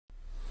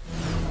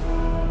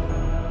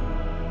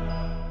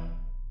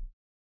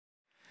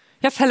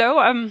Yes, hello.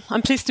 I'm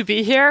pleased to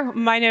be here.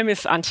 My name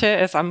is Antje,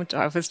 as I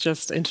was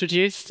just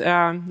introduced.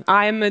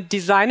 I'm a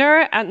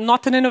designer and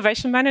not an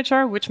innovation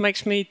manager, which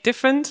makes me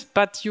different.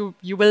 But you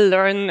will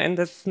learn in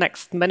this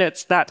next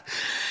minutes that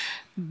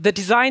the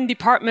design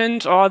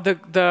department or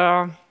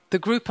the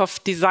group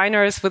of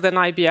designers within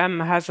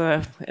IBM has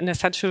an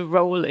essential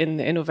role in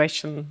the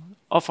innovation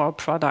of our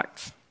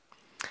products.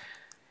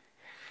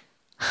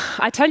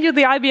 I tell you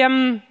the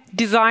IBM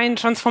design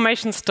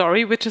transformation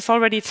story, which is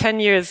already 10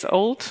 years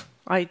old.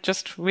 I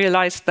just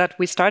realized that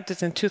we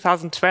started in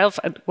 2012,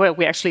 and well,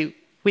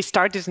 we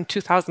started in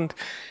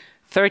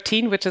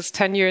 2013, which is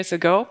 10 years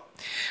ago.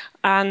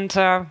 And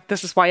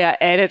this is why I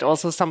added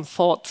also some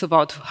thoughts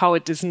about how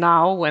it is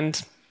now,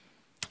 and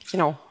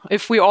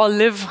if we all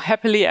live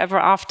happily ever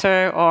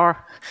after, or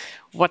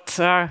what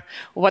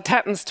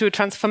happens to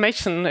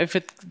transformation if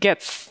it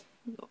gets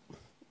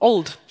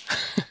old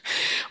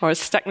or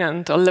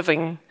stagnant or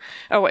living.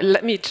 Oh,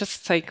 let me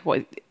just say,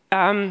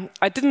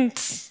 I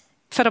didn't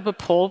set up a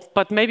poll,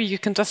 but maybe you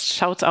can just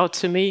shout out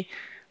to me.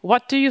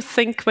 What do you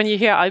think when you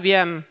hear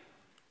IBM?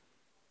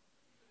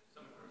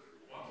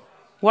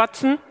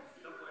 Watson?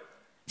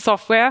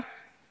 Software?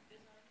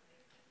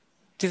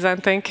 Design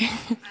thinking?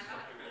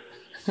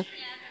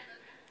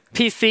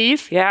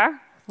 PCs, yeah.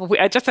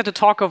 I just had a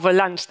talk over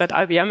lunch that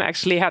IBM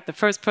actually had the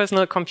first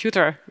personal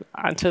computer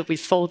until we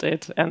sold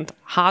it, and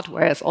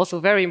hardware is also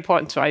very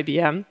important to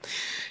IBM.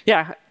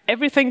 Yeah,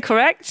 everything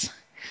correct.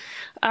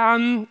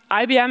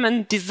 IBM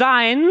and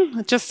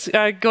design, just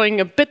going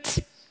a bit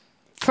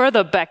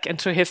further back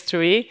into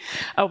history,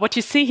 what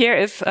you see here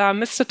is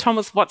Mr.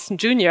 Thomas Watson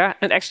Jr.,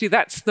 and actually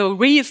that's the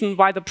reason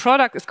why the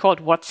product is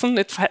called Watson.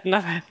 It's had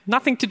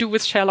nothing to do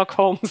with Sherlock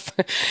Holmes.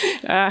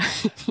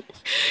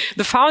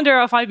 The founder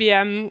of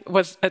IBM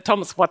was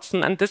Thomas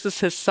Watson, and this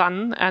is his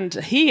son, and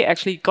he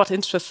actually got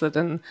interested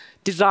in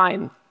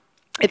design.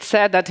 It's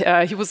said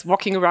that he was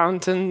walking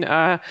around in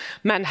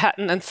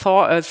Manhattan and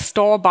saw a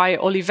store by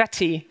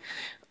Olivetti,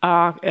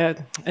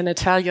 an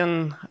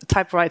Italian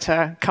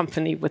typewriter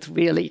company with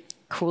really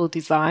cool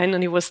design,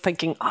 and he was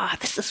thinking,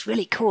 this is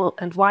really cool,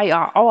 and why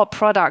are our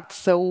products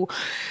so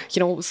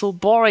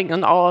boring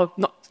on our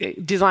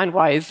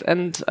design-wise,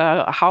 and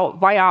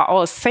why are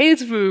our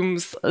sales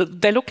rooms,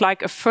 they look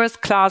like a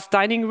first-class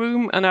dining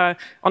room on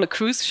a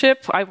cruise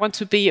ship. I want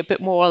to be a bit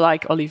more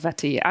like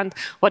Olivetti. And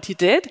what he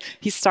did,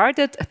 he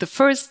started the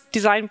first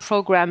design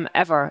program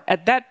ever.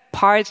 At that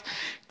part,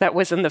 that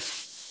was in the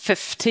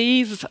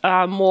 50s,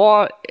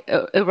 more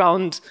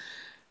around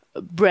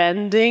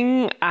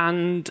branding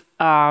and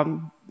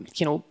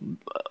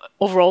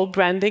overall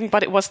branding,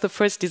 but it was the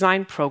first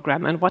design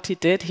program. And what he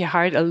did, he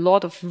hired a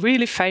lot of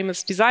really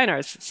famous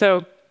designers.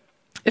 So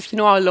if you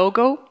know our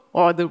logo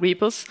or the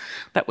rebus,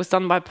 that was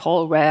done by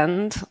Paul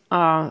Rand,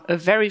 a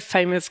very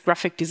famous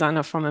graphic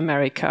designer from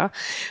America.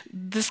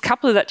 This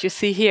couple that you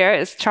see here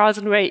is Charles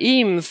and Ray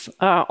Eames,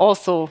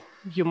 also.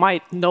 You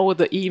might know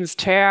the Eames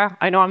chair.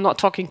 I know I'm not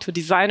talking to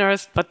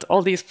designers, but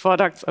all these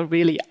products are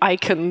really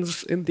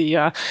icons in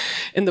the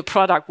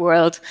product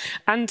world.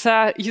 And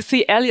you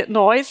see Elliot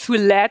Noyes, who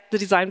led the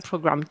design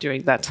program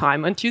during that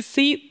time. And you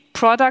see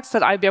products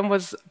that IBM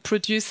was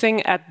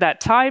producing at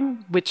that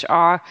time, which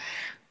are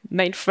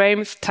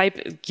mainframes,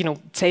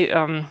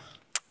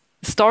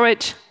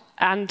 storage,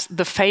 and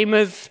the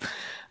famous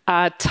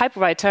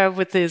typewriter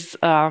with this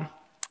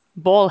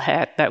ball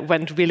head that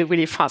went really,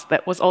 really fast.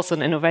 That was also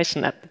an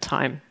innovation at the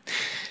time.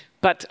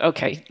 But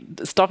okay,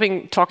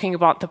 stopping talking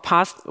about the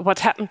past, what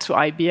happened to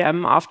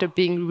IBM after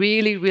being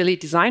really, really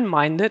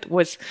design-minded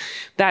was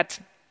that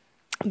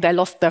they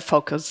lost their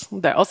focus.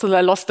 They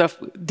lost their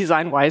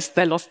design-wise,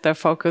 they lost their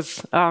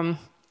focus.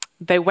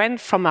 They went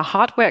from a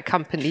hardware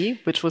company,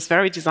 which was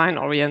very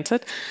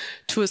design-oriented,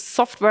 to a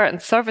software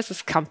and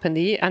services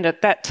company, and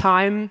at that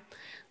time,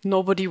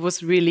 nobody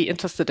was really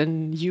interested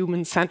in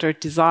human-centered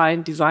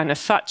design as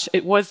such.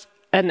 It was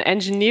an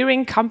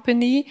engineering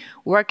company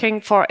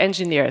working for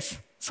engineers.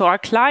 So our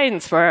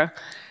clients were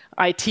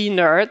IT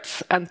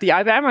nerds, and the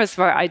IBMers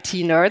were IT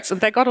nerds,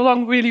 and they got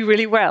along really,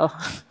 really well.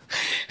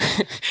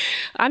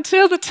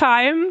 Until the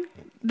time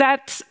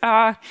that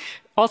the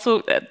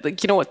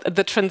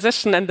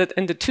transition in the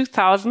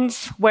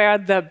 2000s, where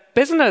the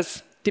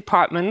business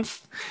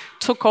departments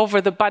took over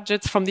the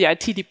budgets from the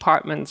IT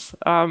departments.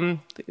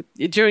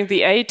 During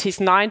the 80s,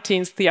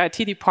 90s, the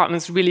IT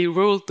departments really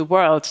ruled the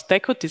world. They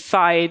could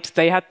decide,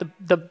 they had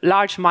the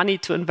large money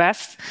to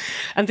invest,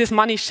 and this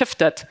money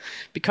shifted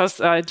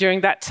because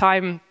during that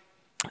time,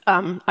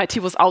 IT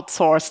was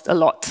outsourced a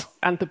lot,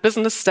 and the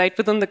business stayed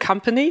within the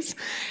companies,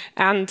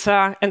 and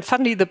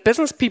suddenly the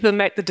business people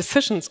made the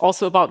decisions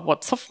also about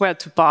what software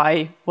to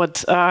buy,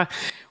 what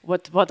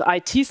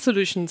IT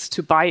solutions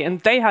to buy,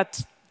 and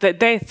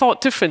they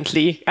thought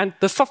differently, and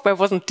the software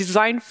wasn't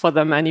designed for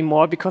them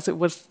anymore because it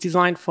was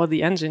designed for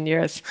the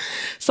engineers.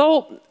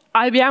 So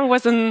IBM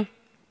was in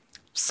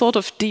sort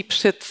of deep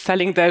shit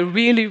selling their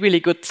really, really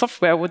good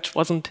software, which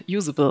wasn't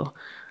usable.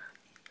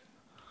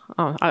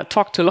 I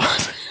talked a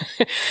lot.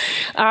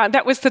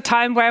 That was the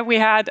time where we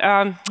had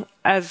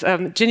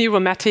Ginny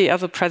Rometty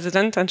as a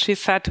president, and she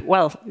said,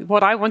 well,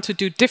 what I want to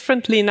do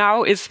differently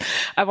now is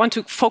I want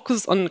to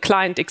focus on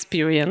client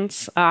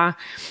experience,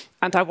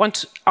 and I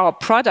want our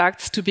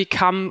products to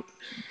become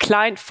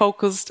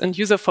client-focused and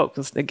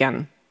user-focused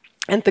again.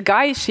 And the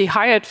guy she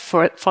hired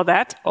for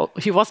that,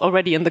 he was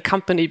already in the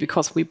company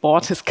because we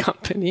bought his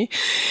company,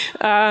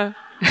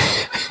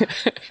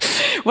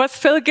 was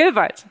Phil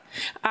Gilbert.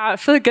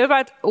 Phil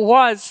Gilbert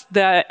was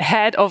the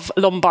head of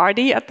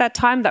Lombardi at that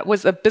time. That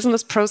was a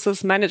business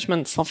process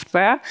management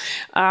software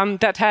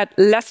that had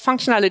less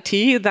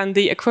functionality than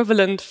the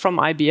equivalent from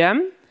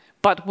IBM,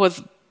 but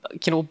was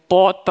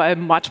bought by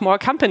much more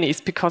companies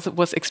because it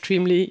was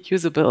extremely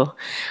usable.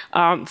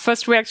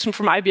 First reaction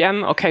from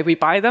IBM, okay, we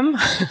buy them.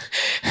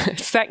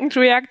 Second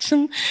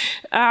reaction,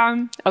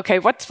 okay,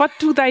 what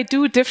do they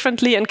do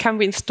differently, and can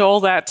we install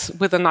that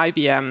with an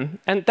IBM?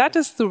 And that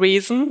is the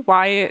reason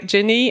why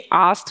Ginny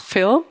asked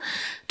Phil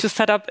to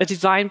set up a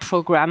design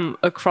program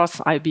across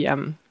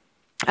IBM.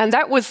 And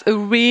that was a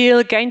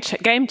real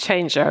game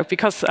changer,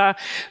 because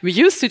we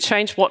used to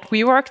change what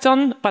we worked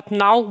on, but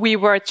now we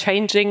were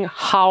changing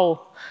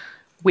how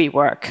we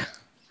work.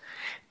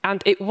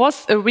 And it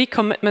was a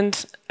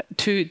recommitment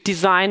to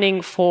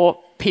designing for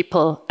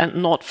people and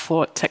not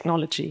for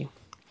technology.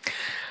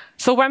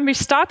 So when we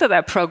started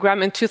that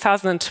program in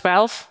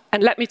 2012,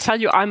 and let me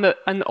tell you, I'm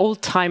an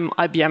old-time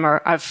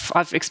IBMer.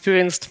 I've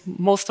experienced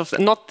most of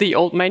not the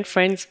old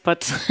mainframes,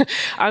 but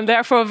I'm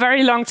there for a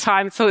very long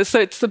time. So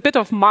it's a bit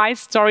of my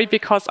story,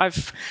 because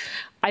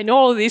I know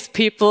all these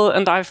people,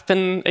 and I've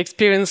been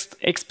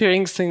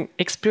experiencing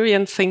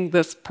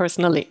this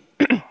personally.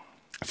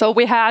 So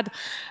we had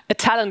a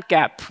talent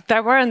gap.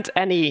 There weren't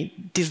any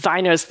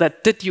designers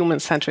that did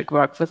human-centric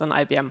work with an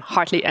IBM,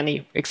 hardly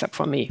any, except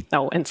for me,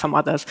 and some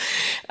others.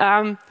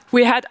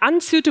 We had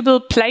unsuitable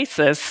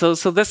places.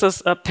 So this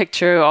is a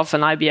picture of an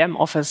IBM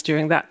office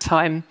during that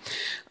time.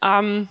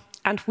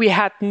 And we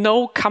had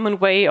no common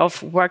way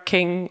of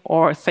working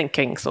or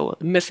thinking, so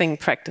missing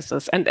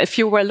practices. And if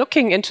you were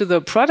looking into the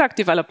product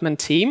development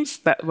teams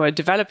that were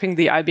developing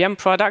the IBM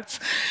products,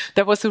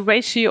 there was a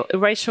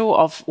ratio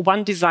of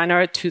 1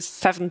 designer to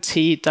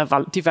 70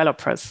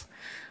 developers,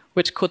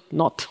 which could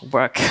not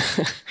work.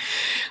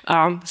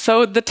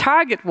 So the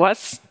target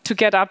was to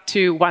get up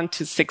to 1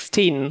 to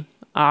 16,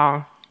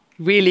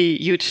 really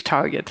huge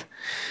target.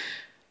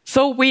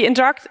 So we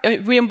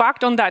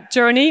embarked on that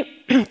journey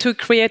to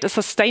create a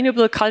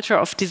sustainable culture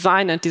of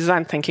design and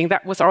design thinking.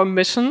 That was our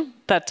mission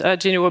that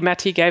Ginny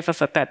Rometty gave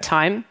us at that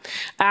time.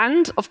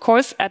 And of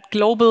course, at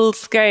global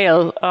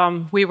scale,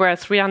 we were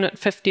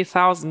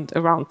 350,000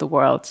 around the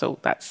world. So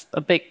that's a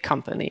big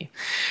company.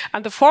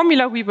 And the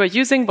formula we were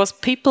using was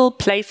people,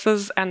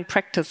 places, and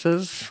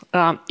practices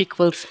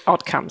equals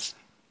outcomes.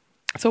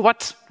 So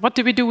what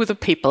did we do with the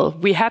people?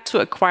 We had to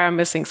acquire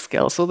missing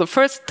skills. So the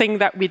first thing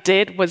that we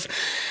did was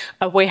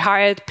we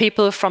hired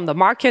people from the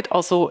market,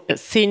 also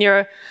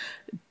senior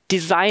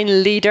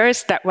design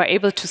leaders that were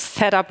able to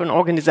set up an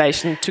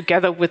organization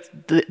together with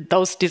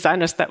those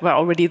designers that were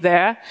already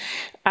there.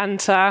 And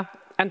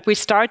we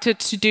started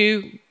to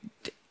do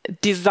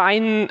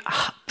design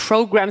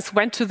programs,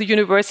 went to the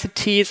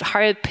universities,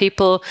 hired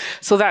people,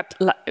 so that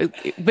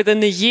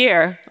within a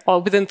year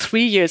or within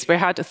 3 years, we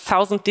had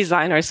 1,000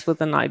 designers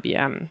within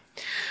IBM.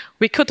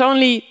 We could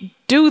only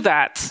do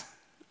that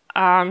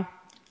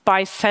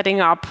by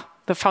setting up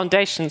the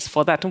foundations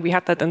for that, and we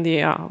had that in the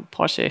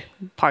Porsche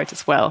part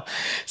as well.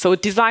 So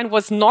design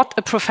was not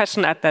a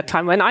profession at that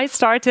time. When I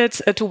started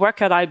to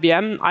work at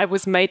IBM, I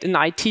was made an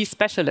IT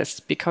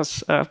specialist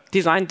because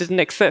design didn't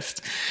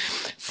exist.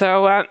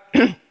 So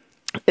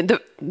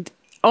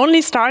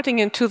only starting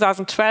in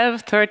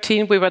 2012,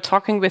 13, we were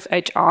talking with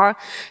HR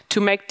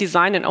to make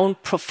design an own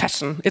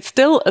profession. It's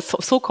still a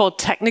so-called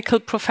technical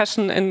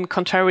profession in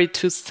contrary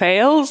to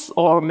sales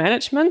or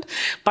management,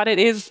 but it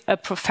is a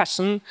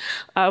profession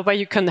where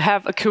you can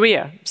have a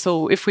career.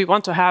 So if we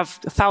want to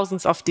have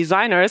thousands of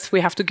designers, we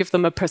have to give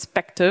them a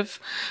perspective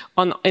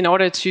in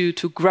order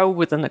to grow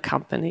within a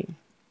company.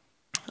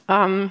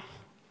 Then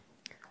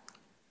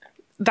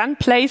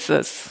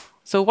places.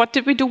 So what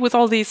did we do with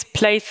all these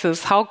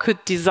places? How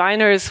could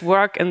designers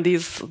work in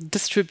these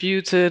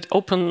distributed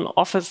open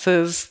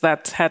offices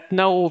that had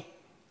no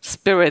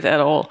spirit at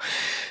all?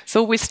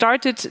 So we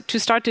started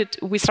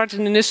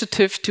an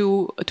initiative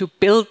to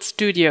build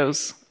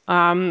studios.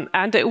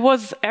 And it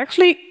was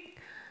actually,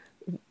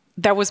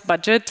 there was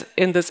budget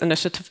in this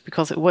initiative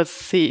because it was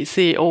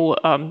CEO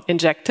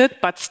injected,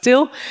 but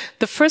still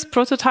the first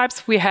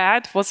prototypes we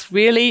had was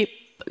really,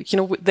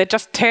 they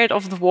just teared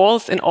off the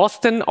walls in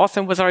Austin.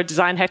 Austin was our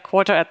design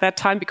headquarters at that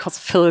time because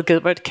Phil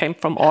Gilbert came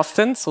from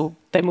Austin. So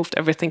they moved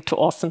everything to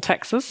Austin,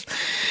 Texas.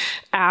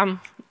 And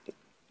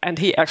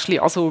he actually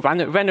also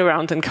ran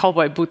around in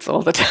cowboy boots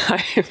all the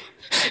time.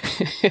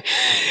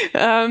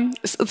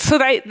 So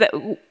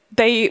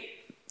they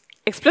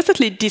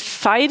explicitly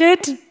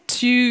decided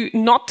to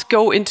not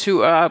go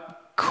into a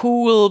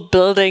cool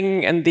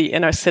building in the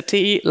inner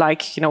city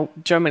like,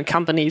 German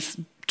companies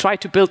try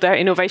to build their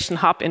innovation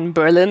hub in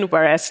Berlin,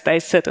 whereas they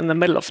sit in the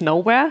middle of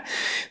nowhere.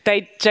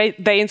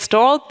 They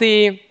installed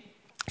the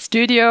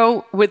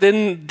studio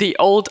within the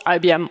old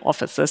IBM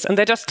offices, and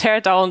they just tear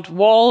down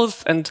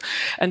walls and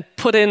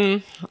put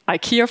in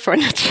IKEA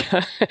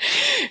furniture,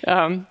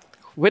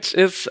 which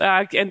is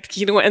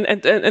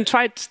and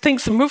tried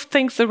things, move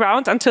things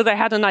around until they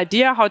had an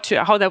idea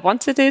how they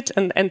wanted it,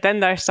 and then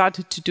they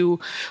started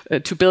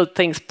to build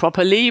things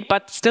properly,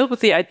 but still with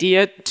the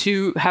idea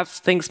to have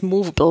things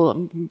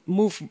movable,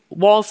 move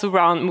walls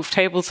around, move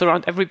tables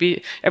around.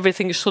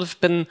 Everything should have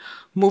been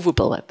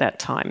movable at that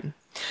time.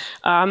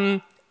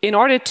 In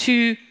order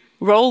to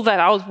roll that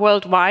out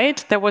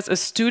worldwide, there was a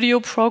studio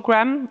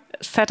program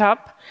set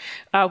up,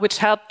 which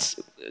helped,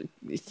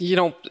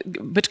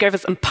 which gave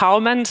us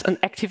empowerment and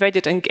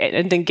activated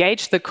and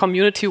engaged the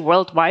community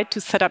worldwide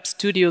to set up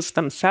studios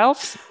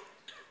themselves.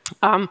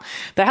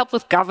 They helped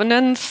with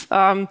governance.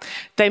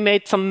 They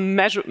made some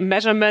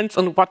measurements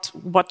on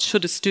what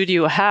should a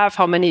studio have,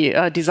 how many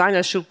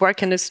designers should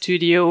work in a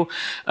studio.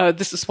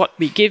 This is what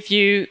we give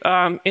you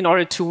in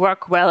order to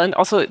work well. And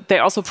also, they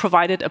also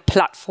provided a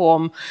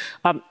platform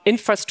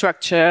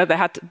infrastructure. They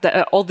had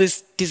all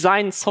this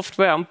design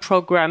software and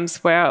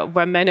programs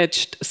were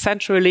managed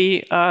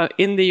centrally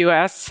in the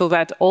US, so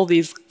that all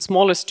these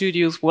smaller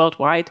studios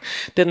worldwide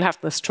didn't have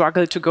the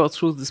struggle to go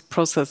through these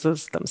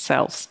processes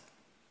themselves.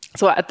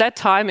 So at that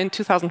time, in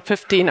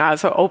 2015, I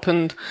also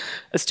opened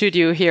a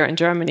studio here in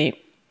Germany.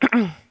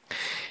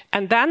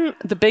 And then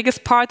the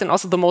biggest part, and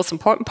also the most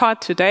important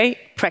part today,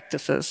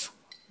 practices.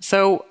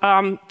 So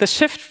the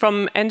shift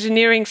from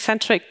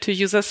engineering-centric to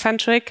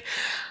user-centric.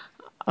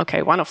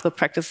 Okay, one of the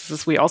practices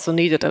is we also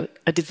needed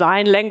a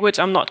design language.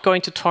 I'm not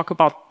going to talk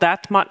about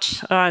that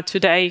much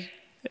today.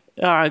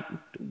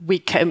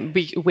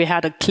 We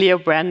had a clear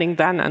branding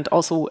then, and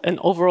also an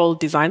overall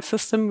design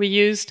system we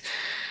used.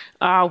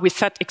 We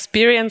set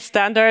experience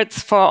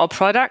standards for our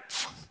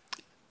products.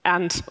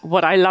 And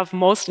what I love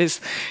most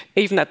is,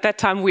 even at that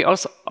time, we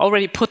also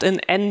already put in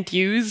end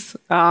use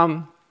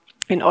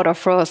in order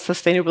for a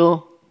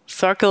sustainable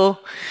circle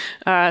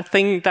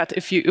thing, that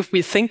if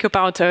we think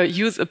about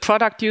a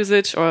product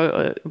usage or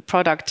a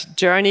product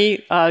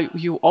journey,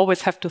 you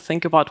always have to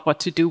think about what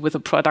to do with a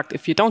product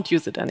if you don't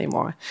use it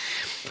anymore.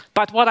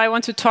 But what I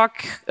want to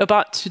talk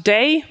about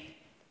today,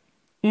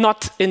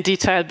 not in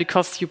detail,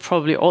 because you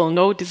probably all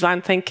know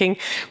design thinking,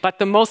 but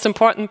the most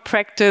important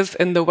practice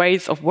in the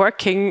ways of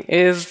working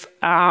is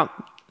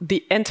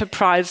the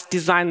enterprise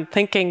design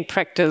thinking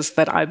practice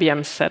that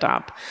IBM set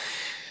up.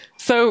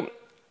 So,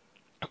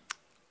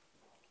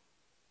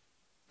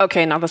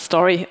 okay, another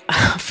story.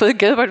 Phil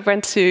Gilbert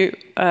went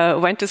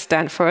to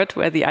Stanford,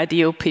 where the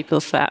IDEO people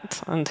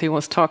sat, and he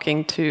was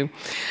talking to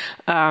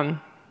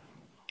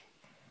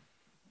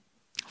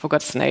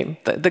forgot his name,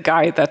 the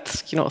guy that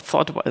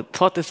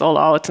thought this all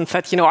out and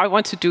said, I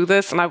want to do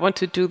this, and I want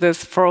to do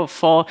this for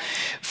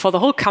the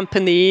whole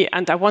company,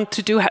 and I want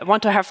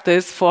to have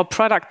this for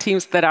product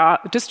teams that are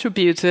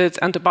distributed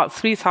and about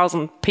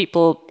 3,000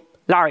 people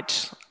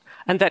large.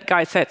 And that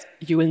guy said,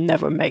 you will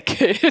never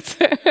make it.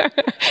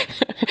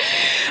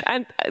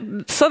 And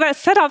so they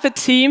set up a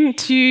team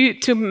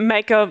to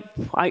make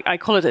I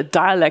call it a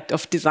dialect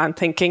of design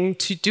thinking,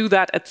 to do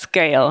that at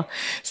scale.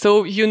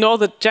 So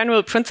the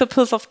general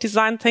principles of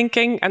design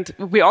thinking. And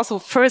we also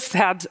first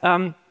had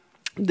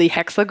the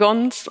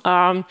hexagons,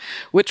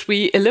 which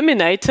we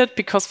eliminated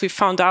because we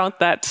found out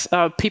that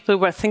people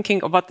were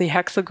thinking about the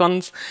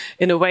hexagons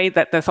in a way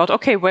that they thought,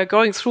 okay, we're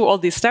going through all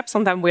these steps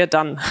and then we're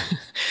done.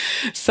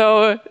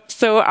 So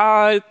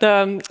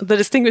the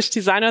distinguished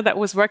designer that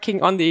was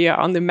working on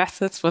the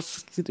methods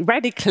was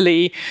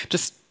radically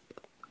just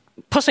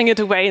pushing it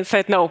away and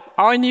said, no,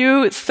 our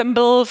new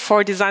symbol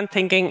for design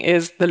thinking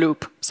is the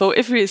loop. So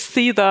if we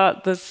see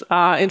this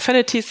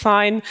infinity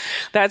sign,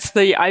 that's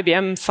the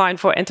IBM sign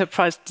for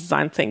enterprise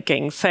design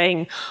thinking,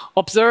 saying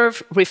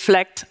observe,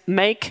 reflect,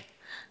 make.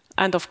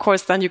 And of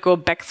course, then you go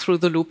back through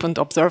the loop and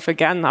observe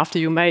again after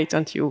you made,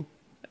 and you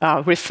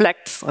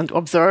reflect and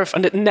observe,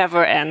 and it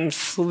never ends.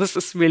 So this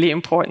is really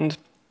important.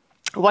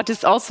 What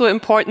is also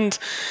important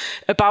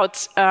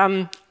about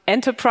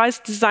enterprise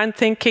design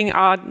thinking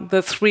are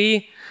the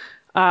three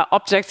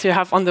objects you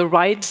have on the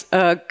right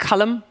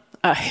column.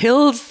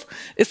 Hills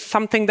is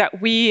something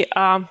that we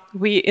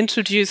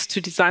introduced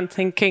to design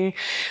thinking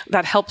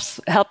that help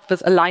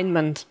with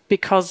alignment,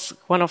 because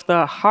one of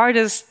the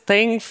hardest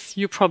things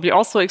you probably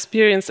also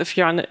experience if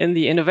you're in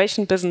the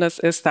innovation business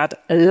is that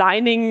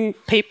aligning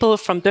people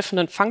from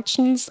different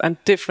functions and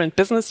different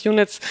business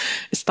units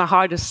is the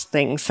hardest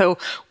thing. So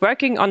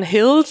working on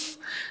hills,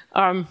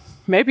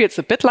 maybe it's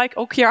a bit like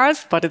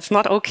OKRs, but it's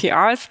not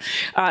OKRs.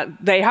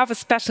 They have a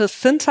special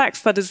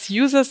syntax that is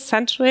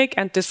user-centric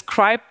and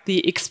describe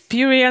the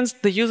experience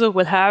the user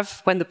will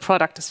have when the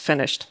product is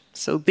finished.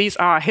 So these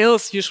are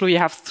hills. Usually you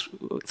have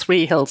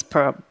 3 hills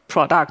per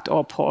product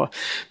or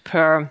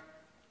per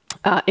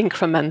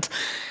increment.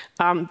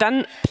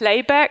 Then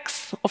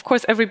playbacks. Of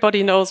course,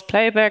 everybody knows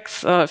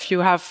playbacks. If you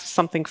have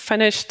something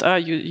finished,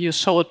 you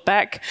show it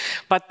back.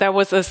 But there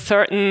was a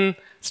certain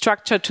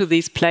structure to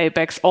these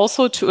playbacks,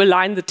 also to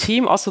align the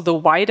team, also the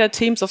wider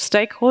teams of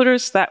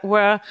stakeholders that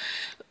were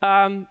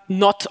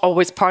not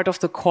always part of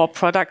the core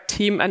product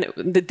team. And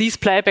these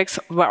playbacks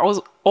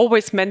were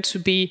always meant to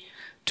be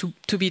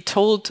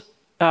told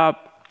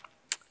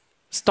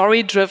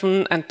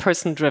story-driven and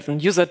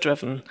person-driven,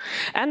 user-driven.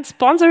 And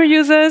sponsor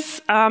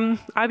users,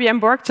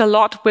 IBM worked a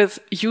lot with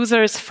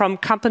users from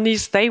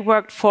companies they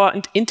worked for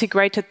and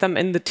integrated them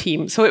in the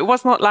team. So it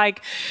was not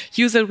like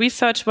user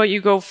research where you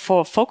go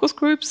for focus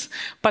groups,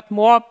 but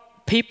more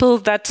people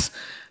that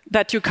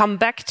you come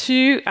back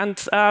to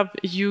and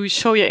you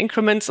show your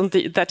increments and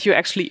that you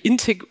actually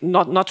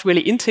not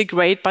really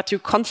integrate, but you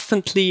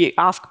constantly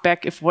ask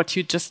back if what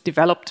you just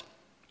developed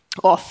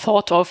or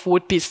thought of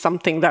would be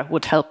something that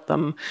would help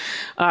them,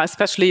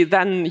 especially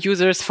then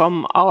users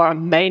from our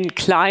main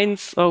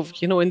clients. So,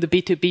 in the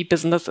B2B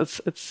business,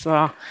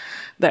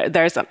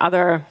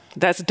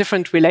 there's a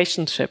different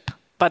relationship.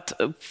 But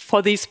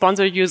for these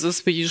sponsor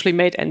users, we usually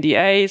made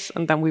NDAs,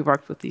 and then we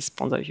worked with these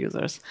sponsor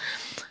users.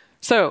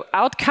 So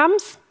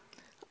outcomes,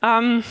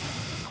 we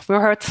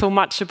heard so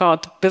much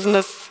about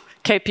business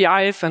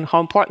KPIs and how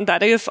important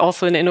that is,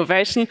 also in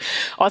innovation.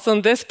 Also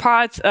in this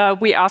part,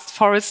 we asked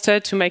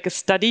Forrester to make a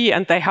study,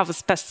 and they have a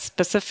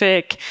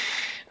specific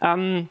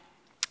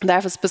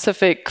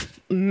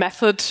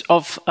method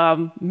of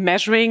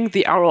measuring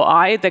the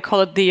ROI. They call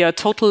it the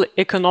total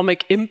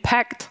economic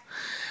impact.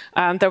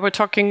 They were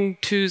talking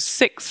to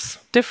 6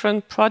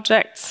 different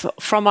projects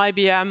from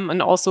IBM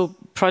and also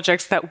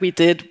projects that we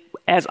did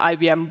as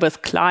IBM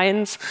with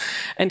clients,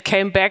 and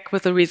came back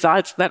with the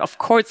results that, of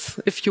course,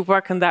 if you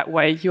work in that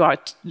way, you are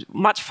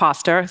much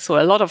faster, so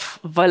a lot of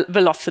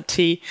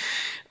velocity.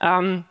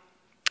 You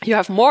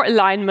have more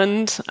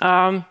alignment.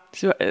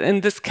 So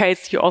in this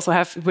case, you also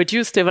have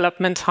reduced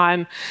development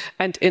time,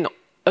 and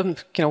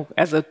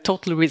as a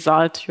total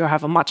result, you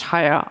have a much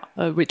higher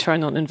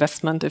return on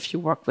investment if you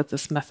work with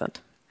this method.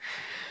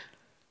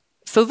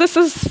 So this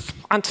is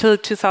until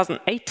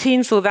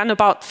 2018. So then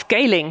about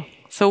scaling.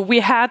 So we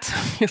had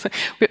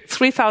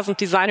 3,000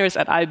 designers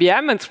at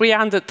IBM and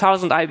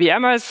 300,000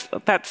 IBMers.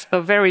 That's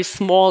a very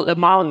small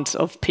amount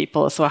of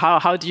people. So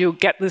how do you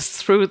get this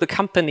through the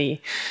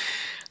company?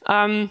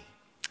 And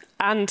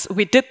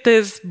we did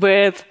this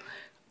with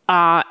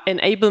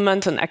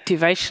enablement and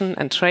activation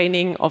and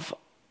training of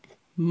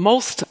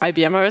most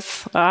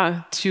IBMers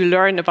to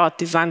learn about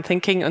design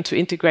thinking and to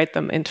integrate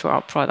them into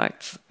our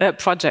projects.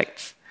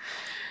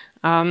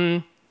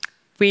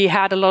 We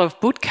had a lot of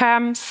boot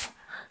camps,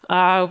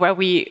 where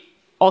we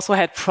also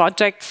had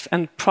projects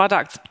and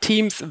product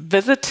teams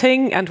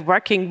visiting and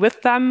working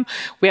with them.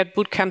 We had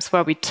boot camps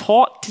where we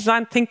taught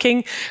design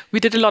thinking.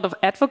 We did a lot of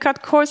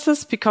advocate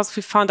courses because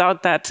we found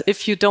out that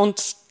if you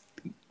don't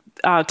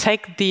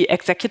take the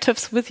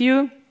executives with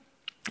you,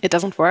 it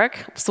doesn't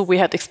work. So we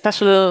had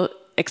special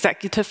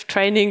executive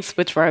trainings,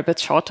 which were a bit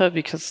shorter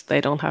because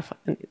they don't have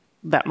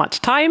that much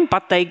time,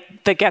 but they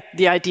get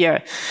the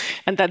idea,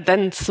 and that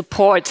then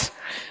support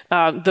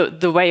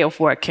the way of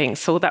working.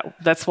 So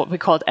that's what we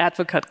called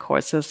advocate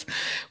courses.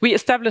 We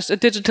established a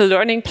digital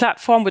learning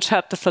platform, which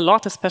helped us a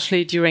lot,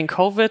 especially during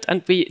COVID.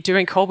 And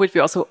during COVID, we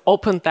also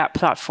opened that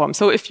platform.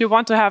 So if you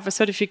want to have a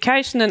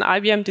certification in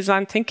IBM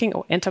Design Thinking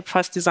or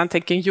Enterprise Design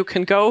Thinking, you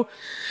can go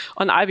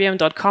on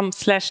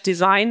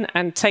ibm.com/design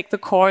and take the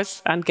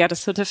course and get a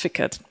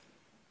certificate.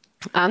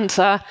 And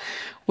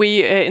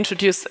we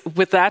introduced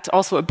with that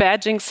also a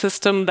badging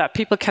system that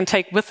people can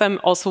take with them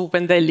also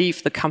when they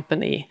leave the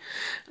company.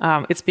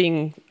 It's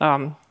being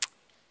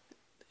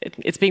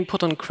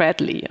put on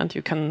Credly, and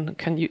you can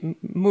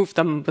move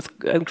them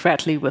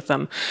Credly with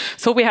them.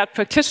 So we had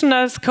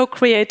practitioners,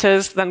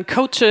 co-creators, then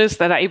coaches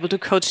that are able to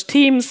coach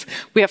teams.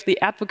 We have the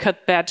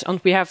advocate badge,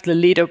 and we have the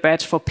leader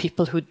badge for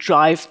people who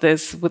drive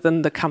this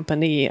within the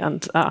company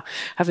and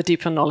have a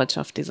deeper knowledge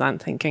of design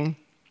thinking.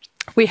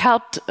 We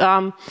helped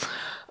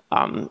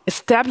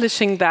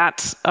establishing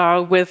that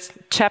with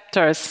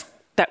chapters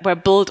that were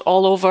built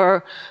all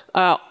over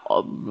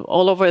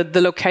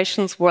the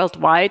locations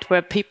worldwide,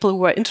 where people who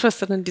were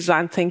interested in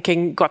design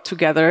thinking got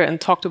together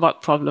and talked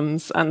about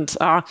problems and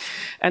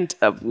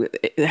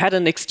had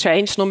an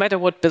exchange, no matter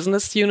what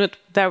business unit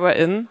they were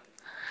in.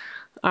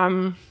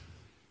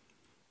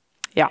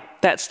 Yeah,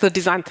 that's the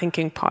design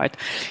thinking part.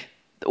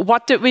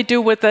 What did we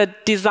do with the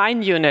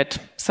design unit?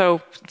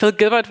 So Phil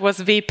Gilbert was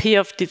VP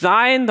of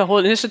design. The whole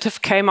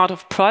initiative came out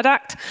of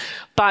product,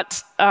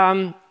 but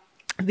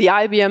the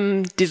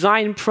IBM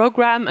design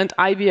program and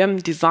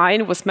IBM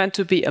design was meant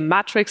to be a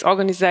matrix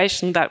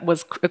organization that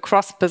was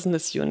across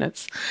business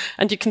units.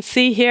 And you can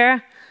see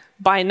here,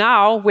 by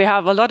now, we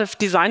have a lot of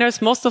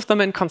designers, most of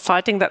them in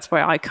consulting. That's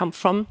where I come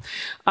from.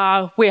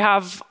 We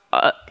have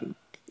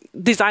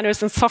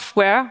designers in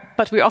software,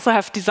 but we also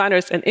have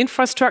designers in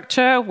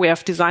infrastructure, we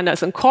have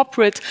designers in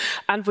corporate,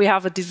 and we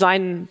have a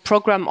design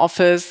program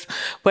office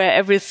where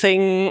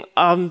everything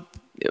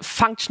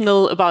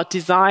functional about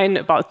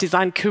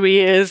design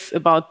careers,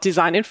 about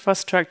design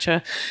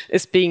infrastructure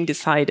is being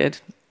decided.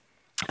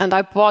 And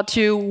I brought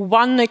you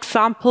one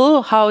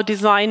example how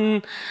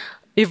design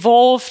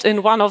evolved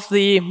in one of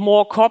the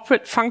more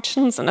corporate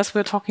functions. And as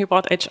we're talking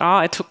about HR,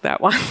 I took that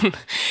one.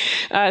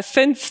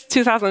 Since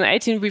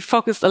 2018, we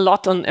focused a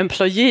lot on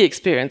employee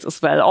experience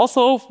as well,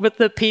 also with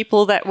the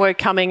people that were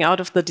coming out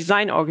of the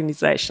design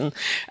organization.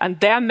 And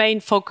their main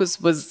focus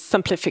was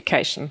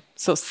simplification.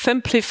 So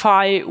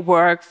simplify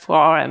work for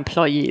our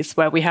employees,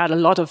 where we had a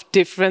lot of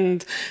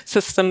different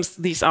systems.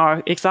 These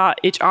are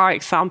HR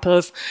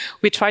examples.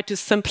 We tried to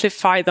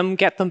simplify them,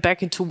 get them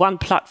back into one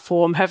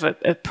platform, have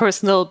a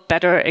personal,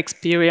 better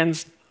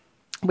experience.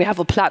 We have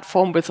a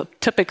platform with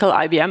typical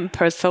IBM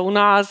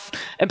personas,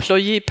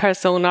 employee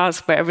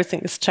personas, where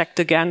everything is checked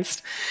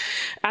against.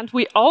 And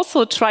we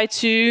also try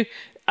to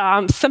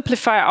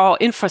simplify our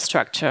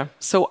infrastructure.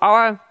 So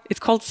it's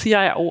called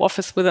CIO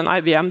Office within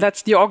IBM.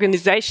 That's the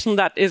organization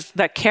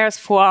that cares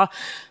for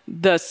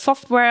the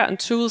software and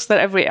tools that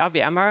every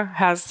IBMer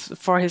has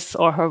for his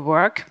or her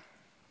work.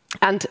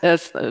 And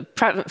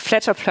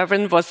Fletcher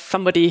Previn was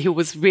somebody he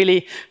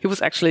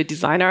was actually a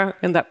designer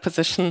in that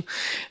position.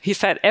 He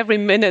said every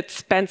minute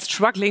spent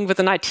struggling with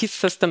an IT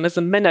system is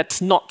a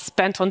minute not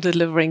spent on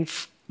delivering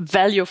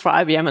value for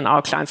IBM and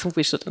our clients, and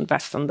we should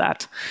invest in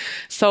that.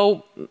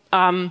 So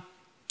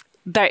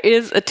there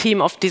is a team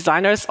of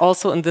designers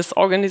also in this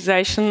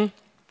organization.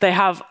 They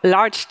have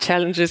large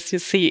challenges. You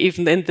see,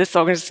 even in this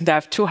organization, they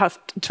have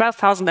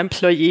 12,000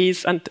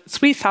 employees and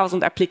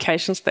 3,000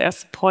 applications they are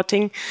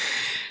supporting.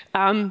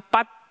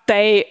 But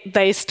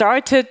they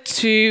started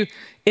to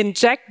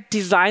inject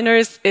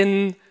designers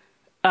in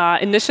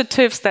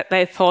initiatives that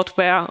they thought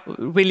were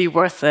really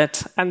worth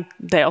it. And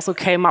they also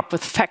came up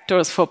with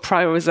factors for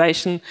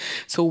prioritization.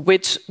 So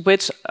which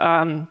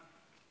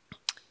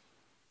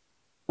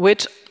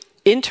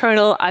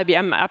internal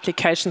IBM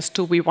applications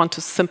do we want to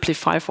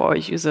simplify for our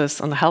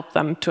users and help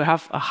them to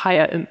have a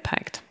higher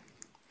impact?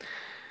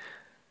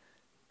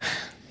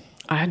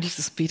 I need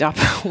to speed up.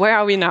 Where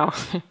are we now?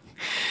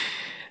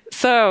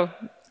 So,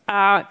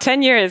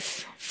 10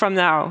 years from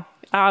now,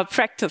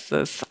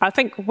 practices. I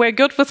think we're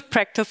good with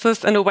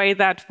practices in a way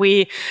that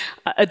we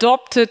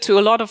adopted to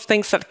a lot of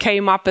things that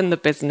came up in the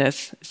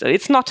business. So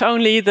it's not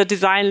only the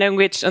design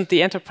language and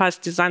the enterprise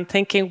design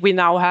thinking. We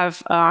now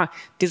have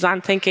design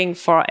thinking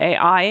for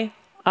AI.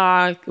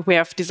 We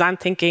have design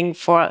thinking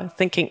for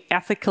thinking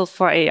ethical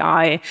for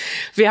AI.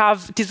 We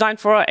have design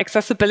for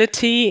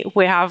accessibility.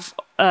 We have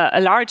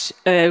a large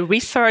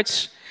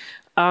research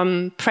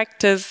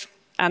practice.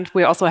 And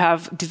we also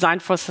have design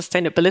for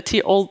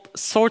sustainability, all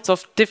sorts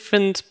of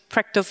different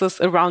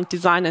practices around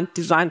design and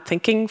design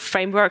thinking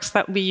frameworks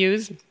that we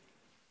use.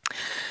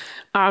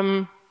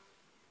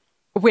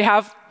 We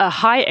have a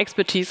high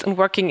expertise in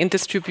working in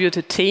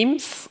distributed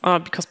teams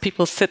because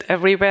people sit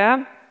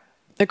everywhere.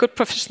 A good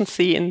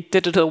proficiency in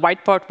digital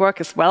whiteboard work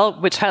as well,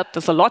 which helped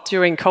us a lot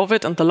during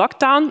COVID and the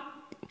lockdown.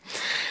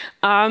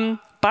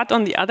 But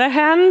on the other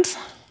hand,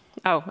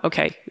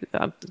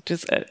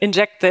 just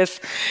inject this.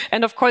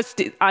 And of course,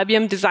 the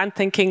IBM design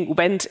thinking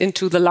went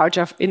into the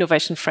larger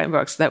innovation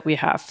frameworks that we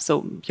have.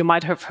 So you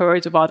might have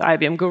heard about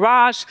IBM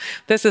Garage.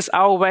 This is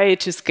our way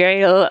to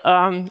scale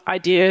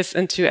ideas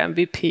into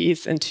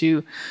MVPs,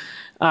 into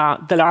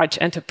the large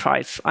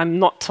enterprise. I'm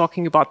not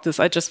talking about this.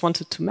 I just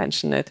wanted to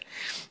mention it.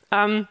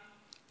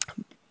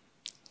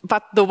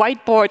 But the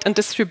whiteboard and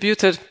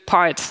distributed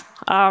part,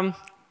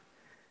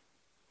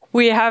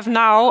 we have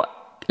now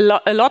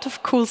a lot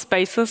of cool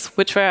spaces,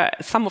 which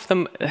some of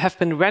them have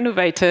been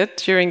renovated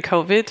during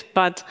COVID,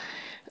 but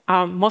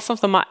most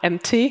of them are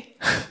empty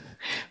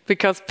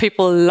because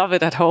people love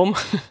it at home.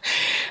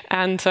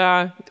 And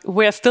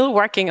we're still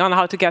working on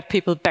how to get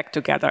people back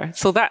together.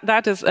 So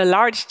that is a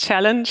large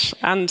challenge.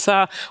 And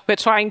we're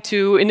trying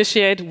to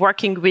initiate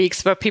working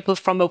weeks where people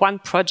from one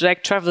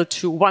project travel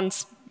to one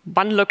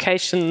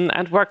location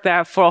and work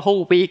there for a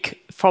whole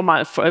week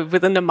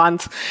within a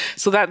month,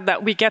 so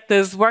that we get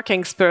this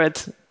working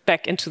spirit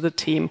back into the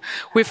team.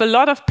 We have a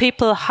lot of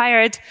people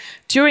hired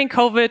during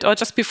COVID or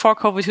just before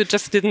COVID who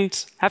just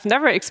have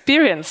never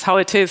experienced how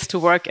it is to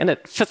work in a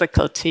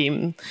physical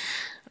team.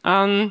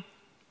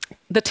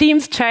 The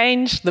teams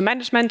change, the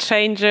management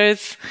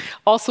changes.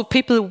 Also,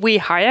 people we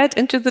hired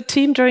into the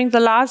team during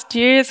the last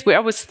years, we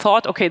always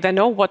thought, okay, they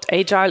know what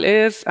Agile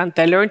is and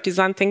they learned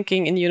design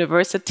thinking in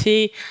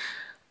university.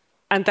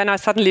 And then I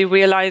suddenly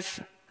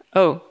realized,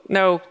 oh,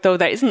 no, though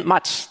there isn't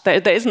much.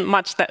 There isn't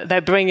much that they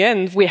bring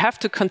in. We have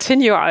to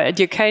continue our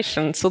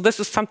education. So this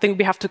is something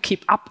we have to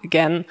keep up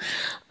again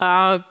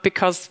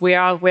because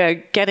we're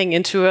getting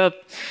into a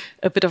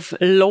bit of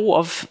low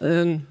of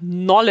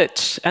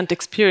knowledge and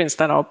experience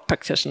that our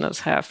practitioners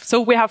have.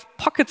 So we have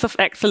pockets of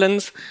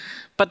excellence,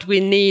 but we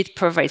need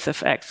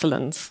pervasive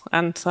excellence.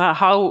 And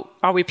how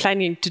are we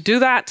planning to do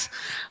that?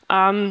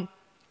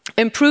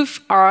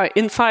 Improve our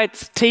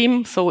insights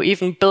team, so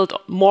even build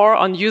more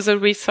on user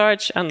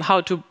research and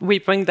how do we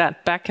bring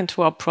that back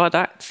into our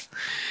products.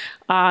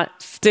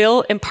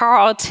 Still empower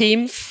our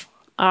teams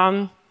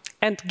and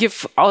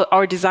give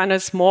our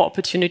designers more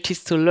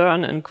opportunities to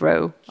learn and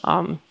grow.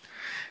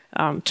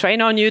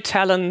 Train our new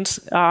talent,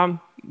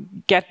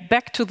 get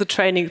back to the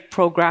training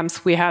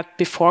programs we had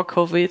before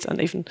COVID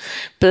and even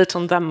build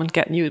on them and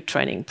get new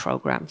training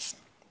programs.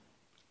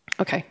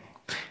 Okay,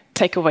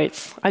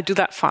 takeaways. I do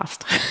that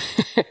fast.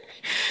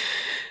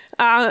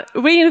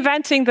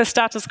 Reinventing the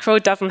status quo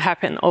doesn't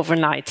happen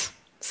overnight.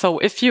 So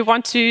if you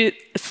want to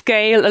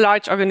scale a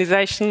large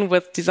organization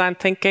with design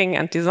thinking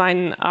and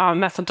design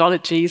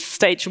methodologies,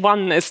 stage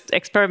one is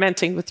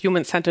experimenting with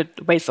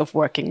human-centered ways of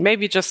working,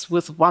 maybe just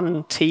with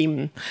one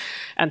team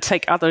and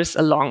take others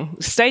along.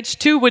 Stage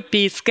two would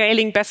be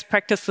scaling best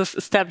practices,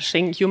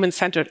 establishing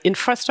human-centered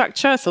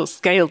infrastructure, so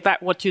scale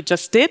that what you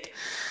just did.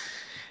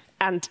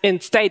 And in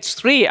stage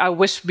three, I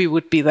wish we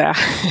would be there.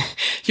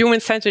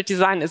 Human-centered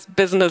design is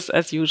business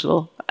as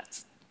usual.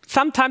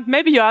 Sometimes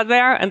maybe you are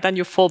there and then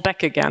you fall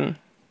back again.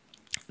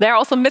 There are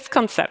also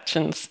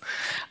misconceptions.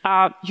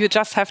 You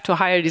just have to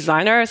hire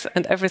designers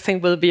and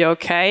everything will be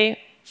okay.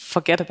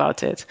 Forget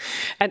about it.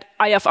 And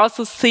I have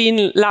also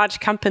seen large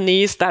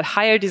companies that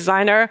hire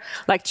designer,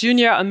 like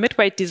junior or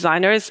mid-weight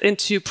designers,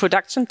 into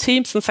production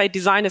teams and say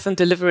designers and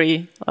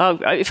delivery.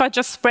 If I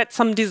just spread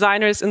some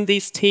designers in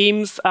these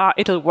teams,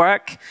 it'll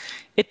work.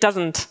 It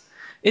doesn't.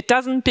 It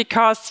doesn't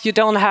because you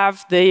don't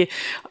have the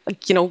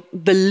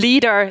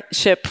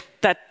leadership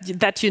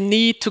that you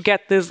need to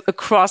get this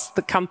across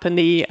the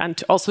company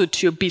and also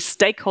to be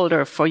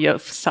stakeholder for your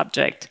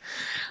subject.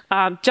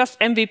 Just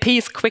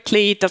MVPs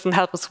quickly doesn't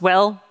help as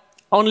well.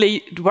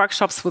 Only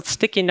workshops with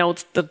sticky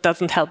notes, that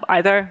doesn't help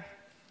either.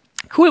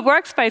 Cool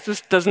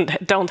workspaces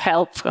don't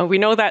help. We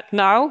know that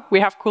now.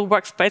 We have cool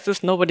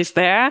workspaces, nobody's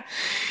there.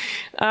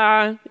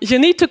 You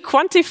need to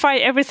quantify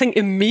everything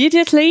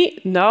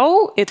immediately.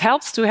 No, it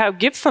helps to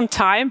give some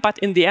time, but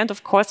in the end,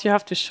 of course, you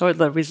have to show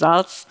the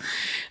results.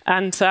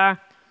 And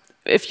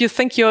if you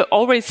think you're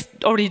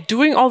already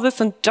doing all this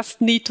and just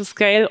need to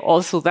scale,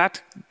 also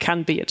that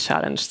can be a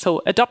challenge.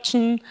 So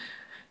adoption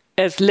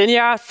is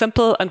linear,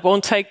 simple, and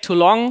won't take too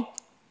long.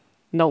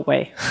 No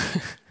way.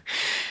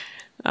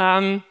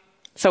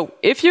 So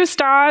if you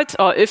start,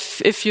 or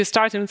if you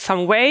start in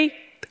some way,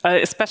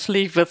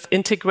 especially with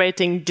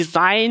integrating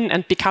design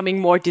and becoming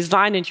more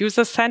design and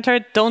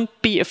user-centered, don't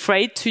be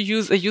afraid to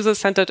use a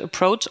user-centered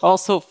approach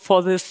also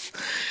for this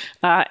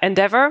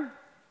endeavor.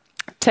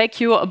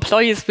 Take your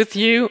employees with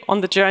you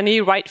on the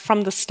journey right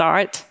from the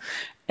start.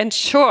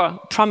 Ensure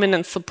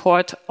prominent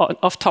support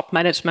of top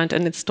management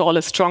and install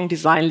a strong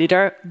design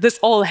leader. This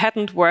all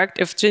hadn't worked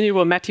if Ginny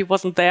Rometty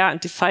wasn't there and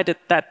decided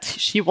that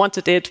she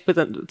wanted it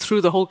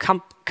through the whole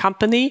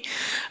company,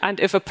 and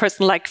if a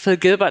person like Phil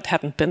Gilbert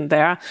hadn't been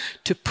there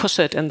to push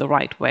it in the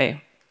right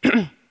way.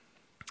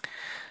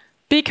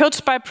 Be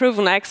coached by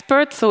proven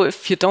experts. So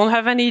if you don't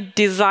have any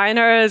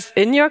designers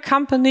in your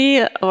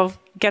company,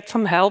 get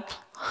some help.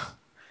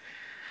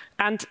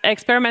 And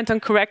experiment and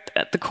correct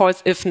the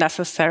course if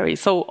necessary.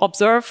 So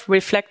observe,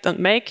 reflect, and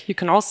make. You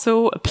can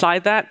also apply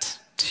that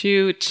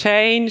to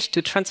change,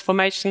 to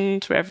transformation,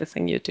 to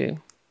everything you do.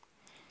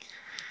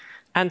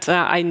 And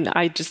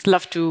I just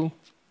love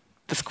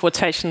this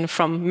quotation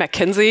from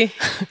McKinsey.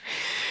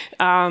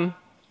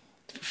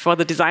 For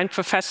the design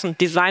profession,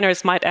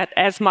 designers might add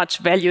as much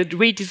value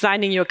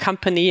redesigning your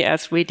company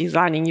as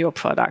redesigning your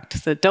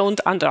product. So don't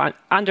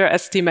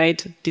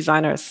underestimate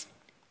designers.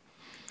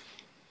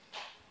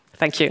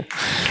 Thank you.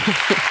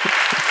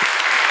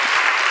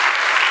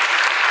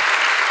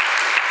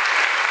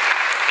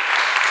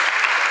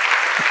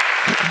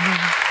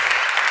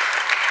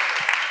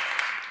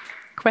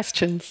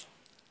 Questions?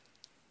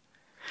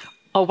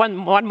 Oh, one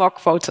more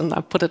quote and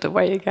I'll put it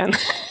away again.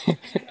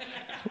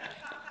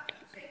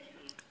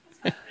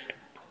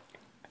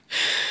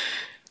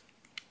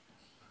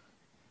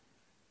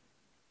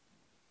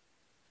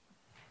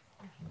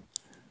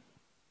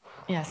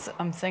 Yes,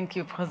 thank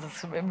you for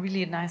this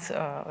really nice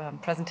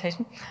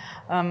presentation.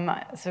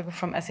 Sergio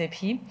from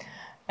SAP,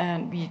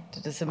 and we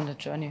did a similar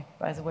journey,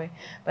 by the way.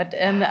 But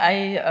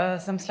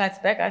some slides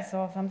back, I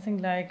saw something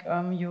like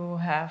you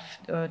have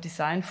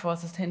design for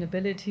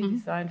sustainability,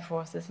 design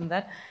for this and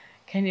that.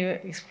 Can you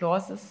explore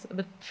this a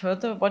bit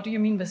further? What do you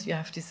mean with you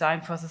have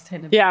design for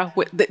sustainability? Yeah,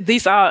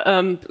 these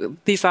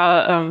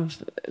are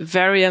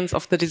variants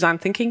of the design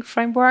thinking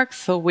framework.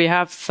 So we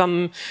have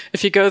some.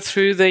 If you go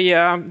through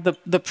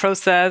the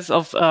process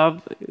of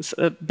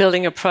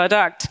building a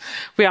product,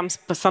 we have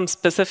some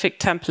specific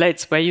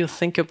templates where you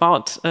think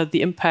about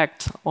the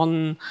impact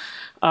on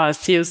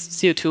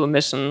CO2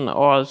 emission,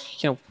 or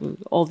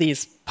all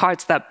these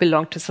parts that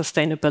belong to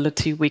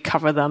sustainability. We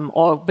cover them,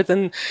 or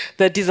within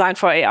the design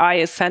for AI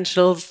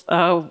essentials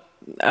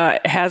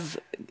has,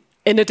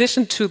 in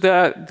addition to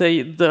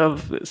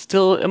the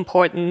still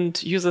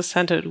important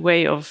user-centered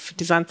way of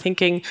design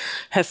thinking,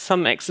 has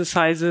some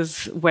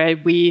exercises where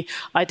we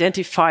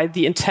identify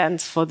the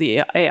intents for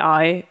the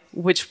AI,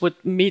 which would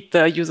meet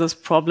the user's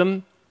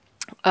problem,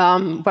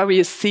 where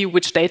we see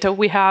which data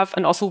we have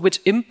and also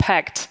which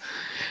impact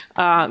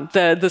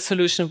the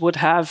solution would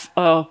have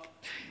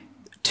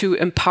to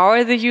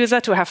empower the user,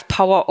 to have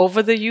power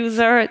over the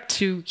user,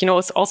 to,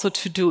 it's also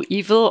to do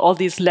evil, all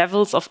these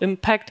levels of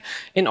impact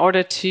in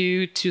order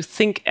to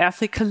think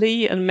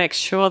ethically and make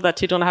sure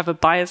that you don't have a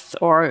biased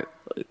or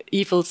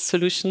evil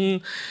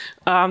solution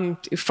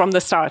from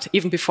the start,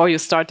 even before you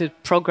started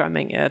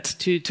programming it,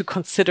 to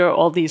consider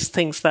all these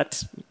things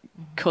that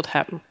could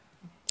happen.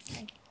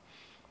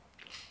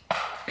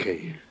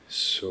 Okay,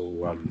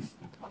 so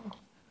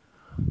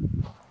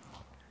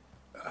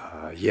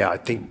yeah, I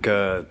think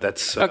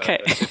that's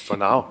it for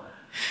now.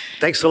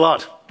 Thanks a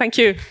lot. Thank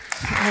you.